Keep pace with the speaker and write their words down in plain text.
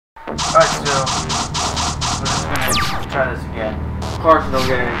Alright, so we're just gonna try this again. Of course, we don't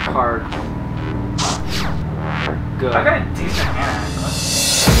get any cards. Good. I got a decent hand actually.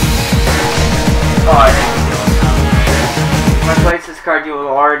 Oh, I didn't steal it. If I place this card, you will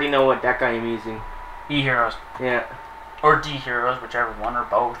already know what deck I am using. E-Heroes. Yeah. Or D-Heroes, whichever one, or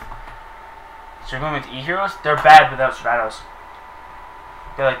both. So you're going with E-Heroes? They're bad without Stratos.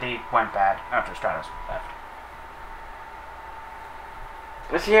 I feel like they went bad after Stratos left.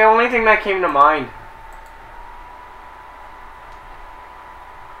 That's the only thing that came to mind.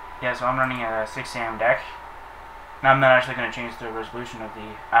 Yeah, so I'm running a 6 AM deck. Now I'm not actually going to change the resolution of the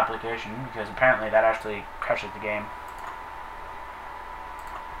application because apparently that actually crashes the game.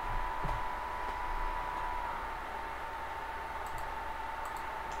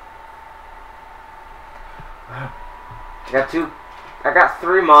 I got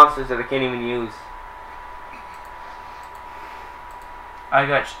 3 monsters that I can't even use. I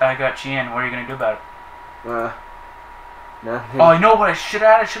got Chien. What are you gonna do about it? Nothing. Oh, you know what I should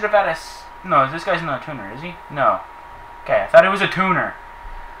have had? I should have had a... No, this guy's not a tuner, is he? No. Okay, I thought it was a tuner.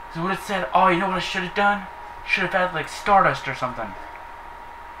 So what it said, oh, you know what I should have done? Should have had, like, Stardust or something.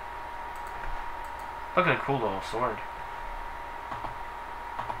 Look at a cool little sword.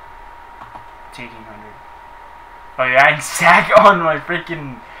 It's 1800. Oh, you're adding sack on my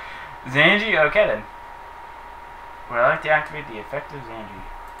freaking Zanji? Okay, then. Would I like to activate the effective Zanji?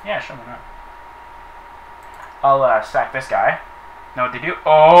 Yeah, sure, why not? I'll sack this guy. Know what they do?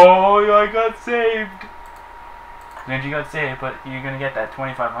 Oh, I got saved. Zanji got saved, but you're gonna get that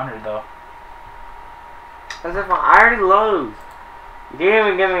 2,500 though. As if I already lose. You didn't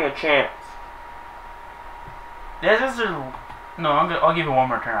even give me a chance. This is no. I'll give you one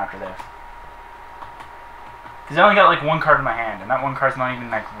more turn after this. Cause I only got like 1 card in my hand, and that 1 card's not even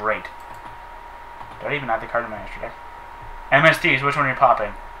that great. Do I even have the card in my extra deck? MSTs, which one are you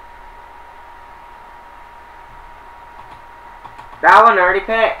popping? That one already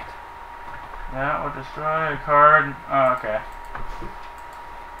picked. Yeah, we'll destroy a card. Oh, okay.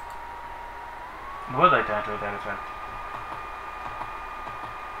 I would like to activate that effect.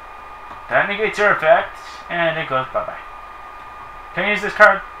 That negates your effect, and it goes bye-bye. Can I use this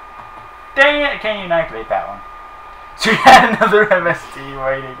card? Dang it, I can't even activate that one. So you had another MST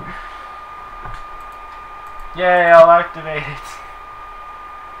waiting. Yay, I'll activate it.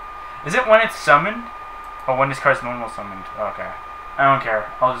 Is it when it's summoned? Or when this card's normal summoned? Okay. I don't care.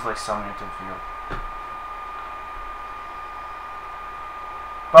 I'll just like summon it to the field.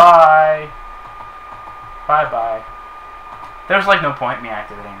 Bye. Bye-bye. There's like no point in me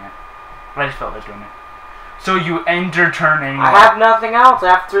activating it. But I just felt like doing it. So you end your turn anyway. I have nothing else. I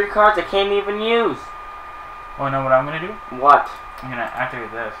have 3 cards I can't even use. Oh, you know what I'm gonna do? What? I'm gonna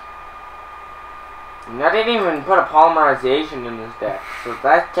activate this. And I didn't even put a polymerization in this deck. So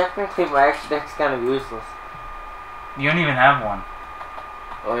that technically my extra deck's kind of useless. You don't even have one.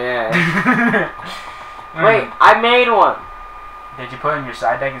 Oh yeah. Wait, I made one. Did you put it in your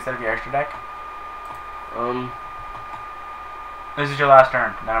side deck instead of your extra deck? This is your last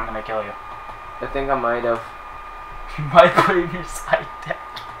turn, then I'm gonna kill you. I think I might have. You might put it in your side deck.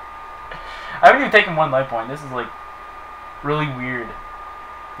 I haven't even taken 1 life point. This is like really weird.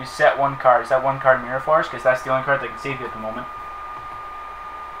 You set 1 card. Is that 1 card Mirror Force? Because that's the only card that can save you at the moment.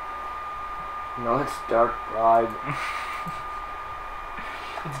 No, it's Dark Bribe.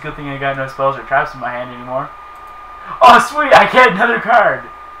 It's a good thing I got no spells or traps in my hand anymore. Oh, sweet! I get another card!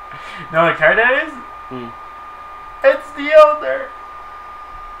 Know what card that is? It's the Elder!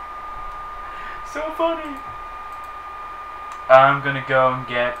 So funny! I'm gonna go and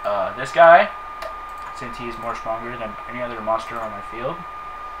get this guy, since he's more stronger than any other monster on my field.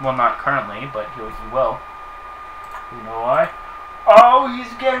 Well, not currently, but he will. You know why? Oh,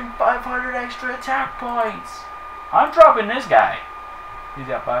 he's getting 500 extra attack points! I'm dropping this guy. He's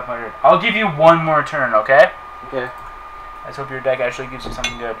got 500. I'll give you 1 more turn, okay? Okay. Let's hope your deck actually gives you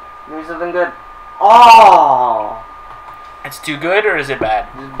something good. Give me something good. Oh! It's too good, or is it bad?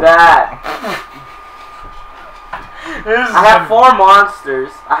 It's bad. I have 4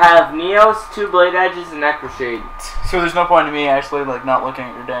 monsters. I have Neos, 2 Blade Edges, and Necroshade. So there's no point in me actually like not looking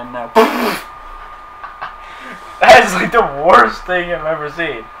at your den now. That's like the worst thing I've ever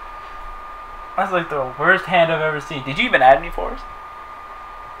seen. That's like the worst hand I've ever seen. Did you even add any 4s?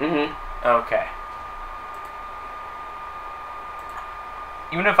 Okay.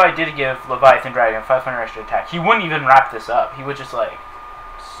 Even if I did give Leviathan Dragon 500 extra attack, he wouldn't even wrap this up. He would just like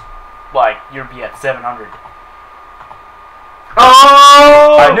you'd be at 700.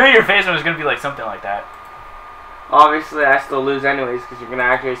 Oh! I knew your face was gonna be like something like that. Obviously, I still lose anyways because you're gonna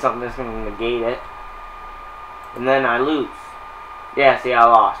activate something that's gonna negate it, and then I lose. Yeah, see, I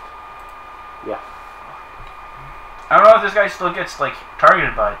lost. Yeah. I don't know if this guy still gets, like,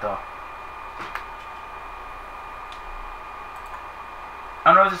 targeted by it, though. I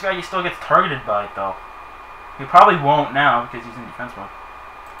don't know if this guy still gets targeted by it, though. He probably won't now, because he's in defense mode.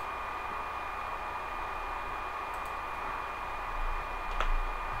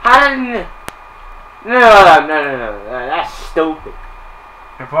 How did... No, that's stupid.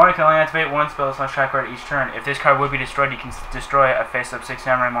 Your opponent can only activate one spell / track card each turn. If this card would be destroyed, you can destroy a face-up 6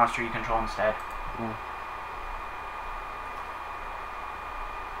 samurai monster you control instead.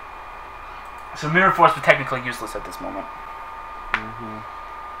 So Mirror Force was technically useless at this moment.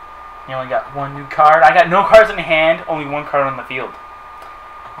 You only got one new card. I got no cards in hand, only one card on the field.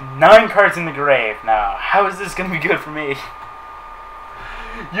 9 cards in the grave. Now, how is this going to be good for me?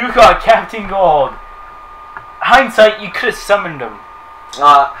 You got Captain Gold. Hindsight, you could have summoned him.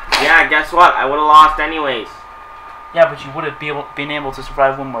 Yeah, guess what? I would have lost anyways. Yeah, but you would have been able to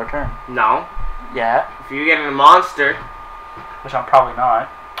survive one more turn. No. Yeah. If you get a monster. Which I'm probably not.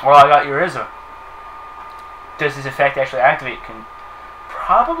 Well, I got Uriza. Does this effect actually activate?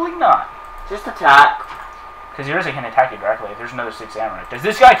 Probably not. Just attack. Because Uriza can attack you directly if there's another 6 samurai. Does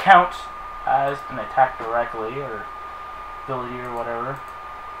this guy count as an attack directly or ability or whatever?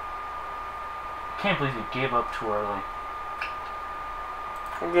 Can't believe you gave up too early.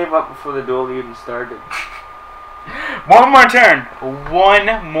 I gave up before the duel even started. One more turn.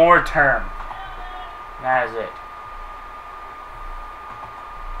 One more turn. That is it.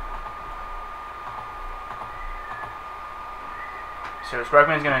 So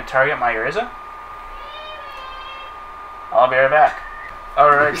Sparkman is going to target my Uriza. I'll be right back.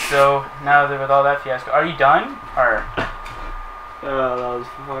 Alright, so now that with all that fiasco, are you done? Or Oh, that was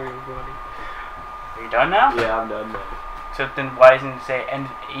fucking funny. are you done now? Yeah, I'm done now. So then why doesn't it say end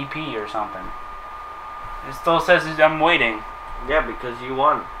EP or something? It still says I'm waiting. Yeah, because you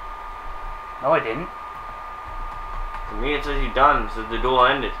won. No, I didn't. To me, it says you're done, so the duel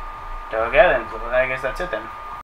ended. Okay then, so I guess that's it then.